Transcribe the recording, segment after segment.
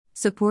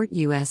Support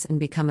us and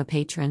become a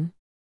patron.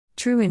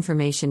 True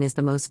information is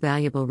the most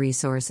valuable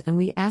resource, and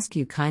we ask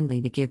you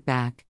kindly to give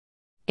back.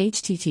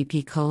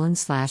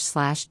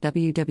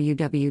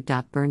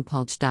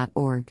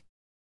 http://www.burnpulch.org.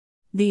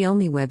 The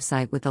only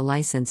website with a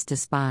license to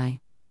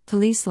spy.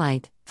 Police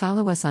Light.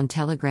 Follow us on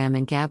Telegram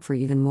and Gab for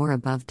even more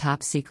above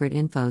top secret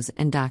infos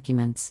and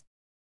documents.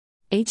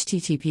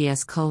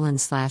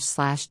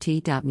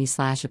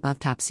 https://t.me/above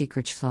top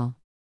secret schfl.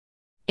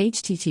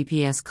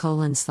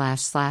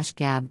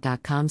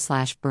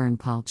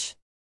 https://gab.com/burnpulch.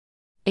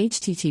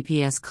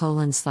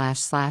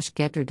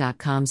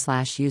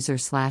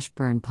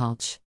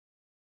 https://getter.com/user/burnpulch.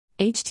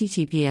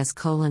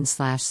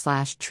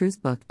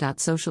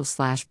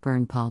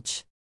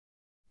 https://truthbook.social/burnpulch.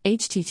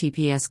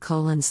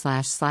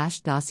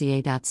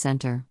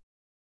 https://dossier.center.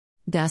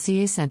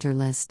 Dossier Center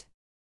List.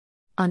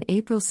 On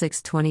April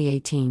 6,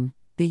 2018,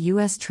 the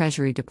U.S.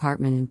 Treasury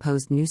Department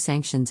imposed new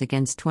sanctions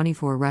against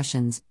 24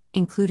 Russians,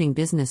 including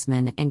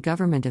businessmen and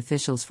government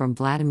officials from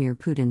Vladimir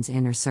Putin's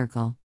inner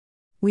circle.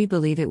 We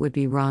believe it would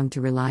be wrong to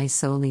rely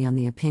solely on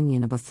the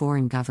opinion of a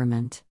foreign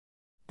government.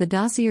 The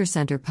Dossier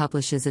Center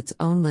publishes its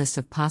own list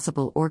of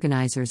possible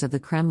organizers of the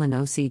Kremlin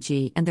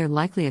OCG and their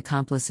likely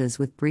accomplices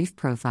with brief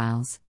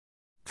profiles.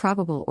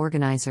 Probable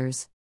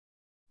organizers.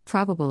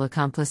 Probable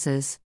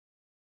accomplices.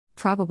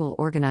 Probable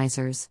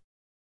organizers.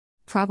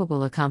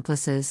 Probable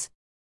accomplices.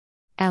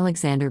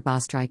 Alexander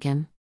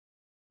Bostrykin.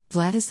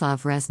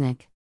 Vladislav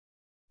Reznik.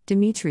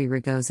 Dmitry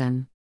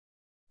Rogozin.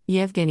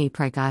 Yevgeny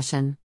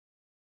Prigozhin.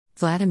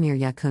 Vladimir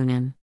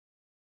Yakunin.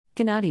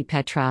 Gennady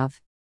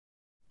Petrov.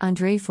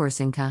 Andrei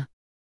Forsenko.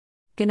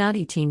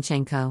 Gennady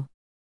Timchenko.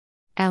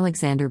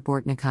 Alexander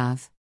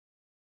Bortnikov.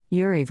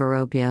 Yuri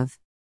Vorobyev.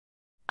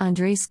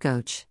 Andrei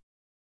Skoch.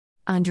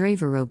 Andrei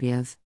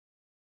Vorobyev.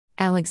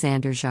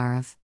 Alexander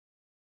Zharov.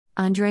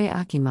 Andrei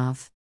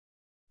Akimov.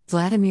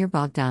 Vladimir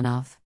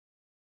Bogdanov.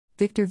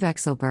 Viktor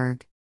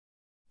Vekselberg.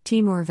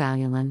 Timur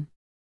Valyulin.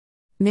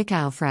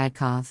 Mikhail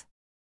Fradkov.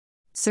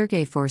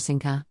 Sergei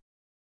Forsenko.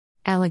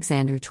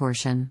 Alexander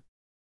Torshin.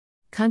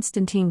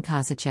 Konstantin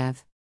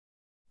Kozachev.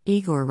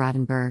 Igor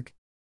Rotenberg.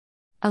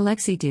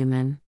 Alexei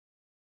Dumin.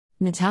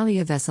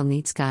 Natalia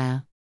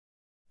Veselnitskaya.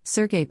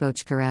 Sergei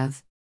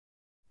Bochkarev.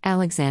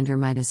 Alexander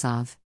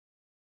Maidasov.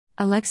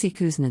 Alexei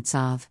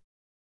Kuznetsov.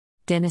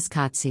 Denis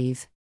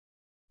Kotsev.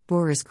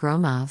 Boris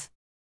Gromov.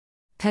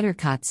 Petr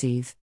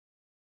Kotsev.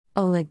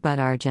 Oleg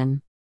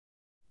Budargin.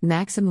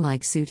 Maxim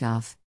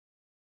Lyksutov.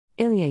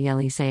 Ilya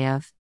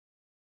Yeliseyev.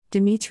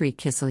 Dmitry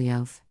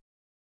Kiselyov.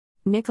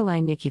 Nikolai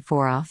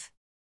Nikiforov.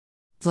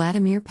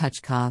 Vladimir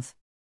Puchkov.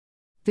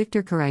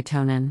 Viktor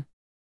Karaitonin.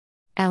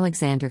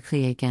 Alexander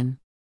Klyakin.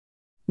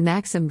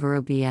 Maxim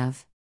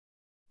Vorobyev.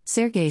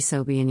 Sergei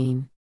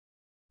Sobyanin.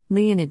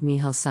 Leonid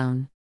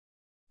Mihilson.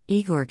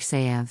 Igor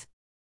Ksayev.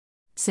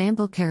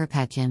 Samvel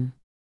Karapetyan.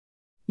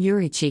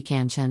 Yuri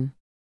Chikanchin.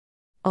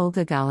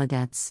 Olga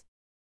Golodets.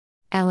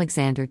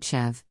 Alexander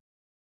Chev.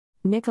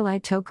 Nikolai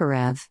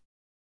Tokarev.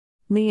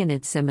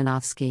 Leonid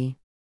Simonovsky.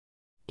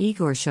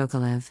 Igor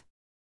Shokolev.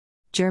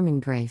 German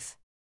Graf.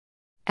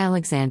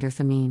 Alexander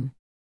Fomin.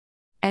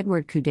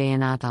 Edward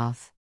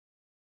Kudayanatov.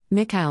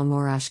 Mikhail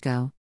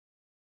Moroshko.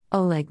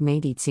 Oleg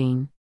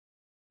Meditsyn.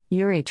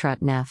 Yuri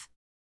Trutnev.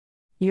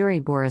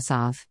 Yuri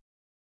Borisov.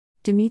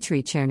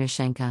 Dmitry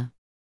Chernyshenko.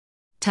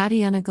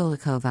 Tatiana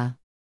Golikova.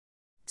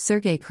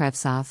 Sergei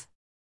Krevsov.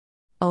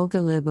 Olga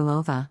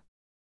Lyubimova.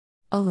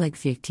 Oleg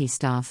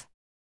Fektistov.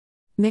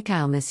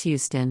 Mikhail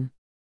Mishustin.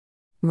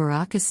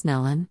 Murat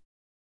Snellin.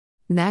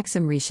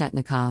 Maxim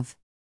Reshetnikov.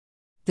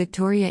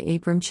 Victoria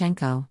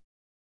Abramchenko.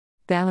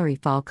 Valery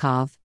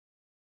Falkov.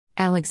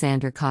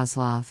 Alexander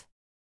Kozlov.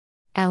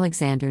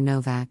 Alexander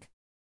Novak.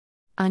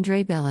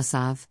 Andrei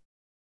Belasov.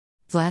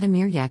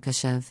 Vladimir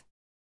Yakashev.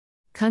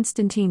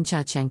 Konstantin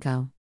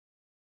Chachenko.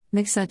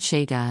 Maksut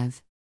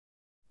Shadaev.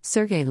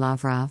 Sergei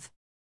Lavrov.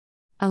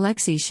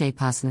 Alexei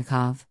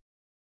Shepasnikov.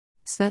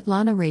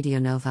 Svetlana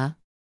Radionova.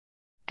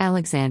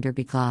 Alexander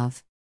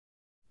Beklov.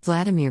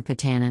 Vladimir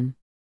Potanin.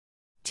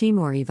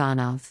 Timur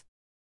Ivanov.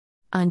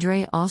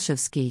 Andrei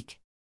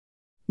Olshavskik.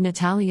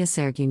 Natalia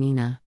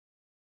Sergunina.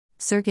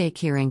 Sergei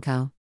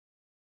Kirenko.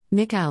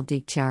 Mikhail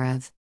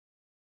Dikcharev.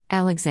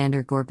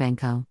 Alexander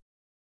Gorbenko.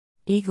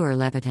 Igor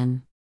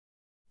Levitin.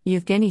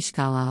 Yevgeny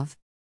Shkalov.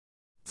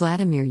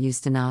 Vladimir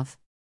Ustinov.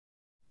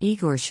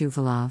 Igor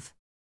Shuvalov.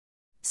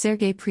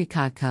 Sergei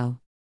Prikodko.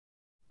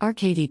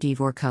 Arkady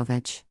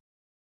Dvorkovich.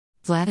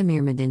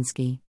 Vladimir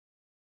Medinsky.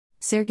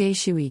 Sergei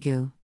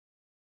Shuigu.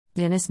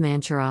 Denis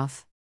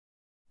Mancharov.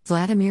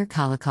 Vladimir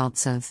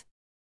Kolokoltsov.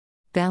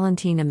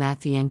 Valentina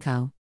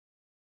Matvienko.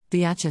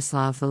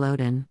 Vyacheslav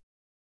Volodin.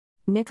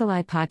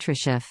 Nikolai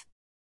Patrushev.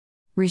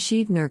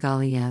 Rashid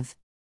Nurgaliev.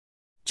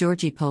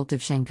 Georgy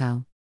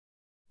Poltavchenko.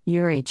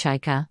 Yuri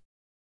Chaika.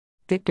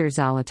 Viktor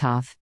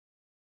Zolotov.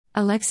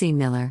 Alexei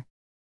Miller.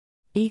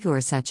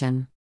 Igor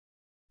Sechin.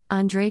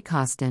 Andrei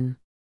Kostin.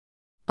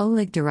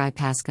 Oleg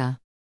Deripaska.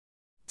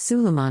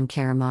 Suleiman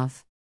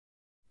Karimov.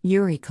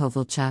 Yuri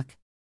Kovalchuk.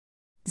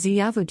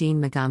 Ziavuddin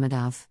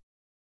Magomedov.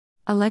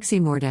 Alexei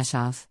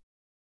Mordashov.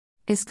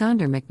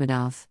 Iskander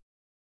Makhmadov.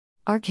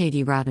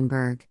 Arkady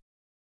Rotenberg,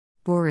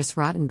 Boris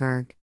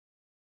Rotenberg,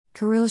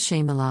 Kirill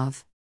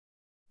Shamalov,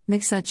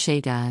 Maksut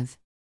Shadaev,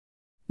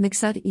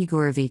 Maksut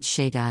Igorovich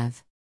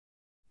Shadaev,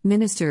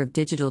 Minister of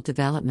Digital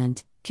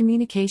Development,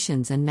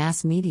 Communications and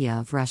Mass Media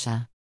of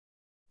Russia.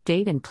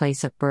 Date and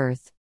place of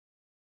birth: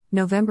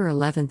 November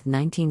 11,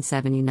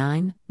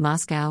 1979,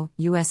 Moscow,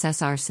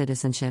 USSR.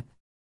 Citizenship: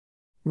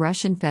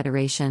 Russian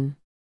Federation.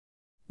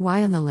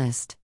 Why on the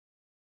list?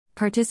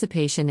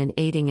 Participation in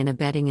aiding and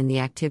abetting in the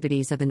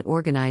activities of an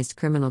organized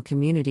criminal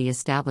community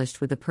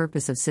established with the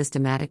purpose of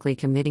systematically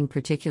committing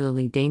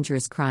particularly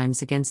dangerous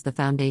crimes against the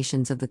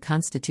foundations of the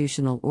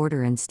constitutional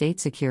order and state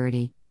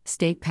security,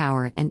 state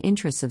power and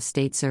interests of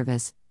state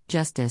service,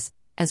 justice,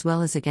 as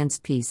well as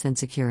against peace and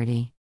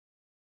security.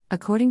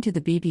 According to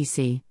the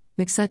BBC,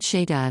 Maksut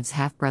Shadaev's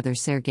half-brother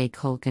Sergei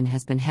Kolkin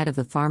has been head of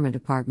the Pharma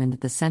Department at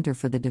the Center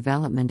for the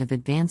Development of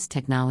Advanced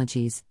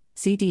Technologies,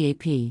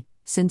 CDAP,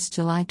 since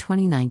July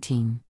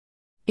 2019.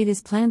 It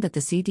is planned that the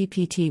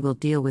CDPT will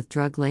deal with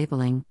drug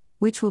labeling,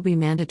 which will be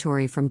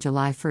mandatory from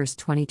July 1,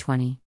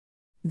 2020.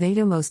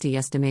 Vedomosti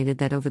estimated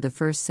that over the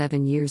first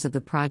 7 years of the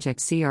project,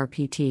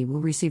 CRPT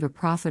will receive a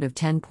profit of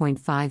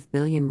 10.5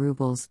 billion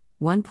rubles,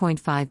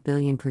 1.5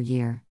 billion per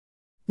year.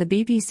 The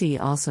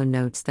BBC also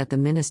notes that the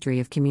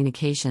Ministry of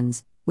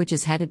Communications, which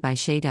is headed by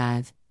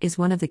Shadaev, is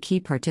one of the key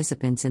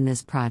participants in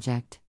this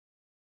project.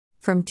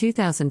 From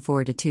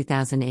 2004 to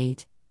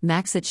 2008,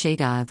 Maksut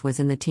Shadaev was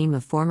in the team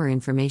of former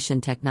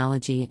Information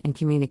Technology and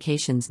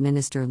Communications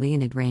Minister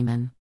Leonid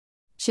Rayman.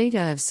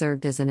 Shadaev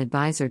served as an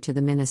advisor to the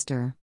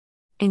minister.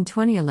 In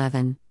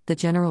 2011, the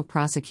General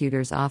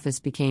Prosecutor's Office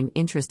became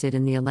interested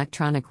in the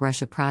Electronic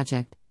Russia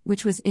project,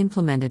 which was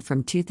implemented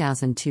from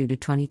 2002 to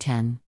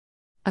 2010.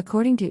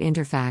 According to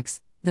Interfax,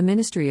 the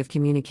Ministry of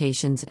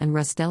Communications and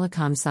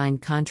Rostelecom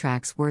signed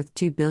contracts worth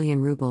 2 billion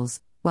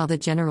rubles, while the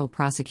General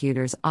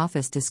Prosecutor's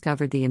Office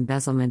discovered the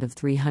embezzlement of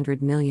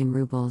 300 million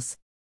rubles.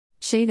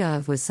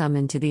 Shadaev was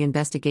summoned to the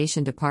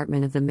investigation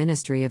department of the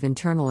Ministry of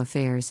Internal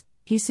Affairs.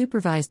 He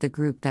supervised the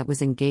group that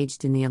was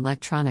engaged in the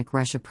Electronic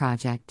Russia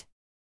project.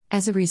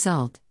 As a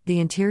result, the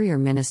Interior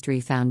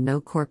Ministry found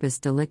no corpus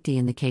delicti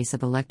in the case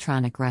of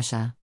Electronic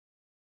Russia.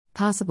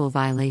 Possible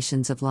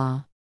violations of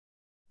law.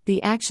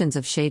 The actions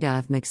of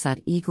Shadaev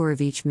Maksut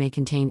Igorovich may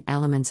contain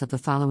elements of the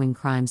following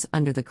crimes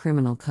under the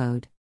Criminal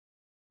Code.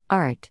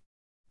 Art.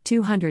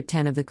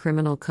 210 of the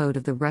Criminal Code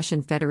of the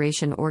Russian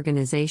Federation: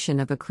 organization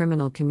of a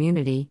criminal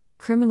community,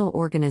 criminal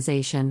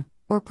organization,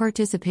 or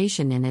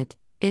participation in it,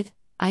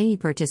 i.e.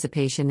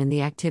 participation in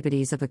the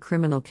activities of a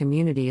criminal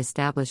community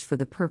established for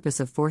the purpose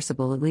of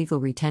forcible illegal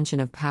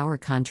retention of power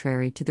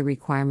contrary to the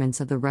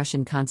requirements of the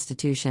Russian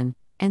Constitution,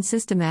 and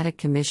systematic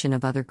commission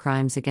of other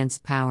crimes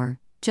against power,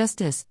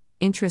 justice,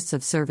 interests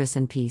of service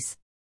and peace.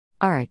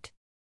 Art.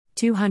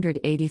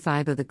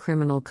 285 of the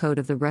Criminal Code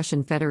of the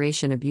Russian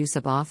Federation: abuse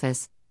of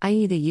office,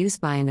 i.e. the use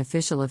by an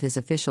official of his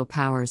official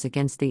powers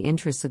against the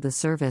interests of the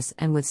service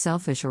and with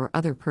selfish or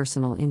other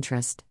personal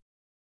interest.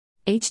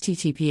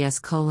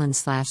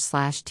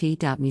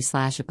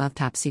 https://t.me/above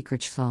top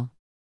secret.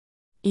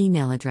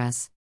 Email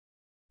address.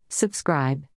 Subscribe.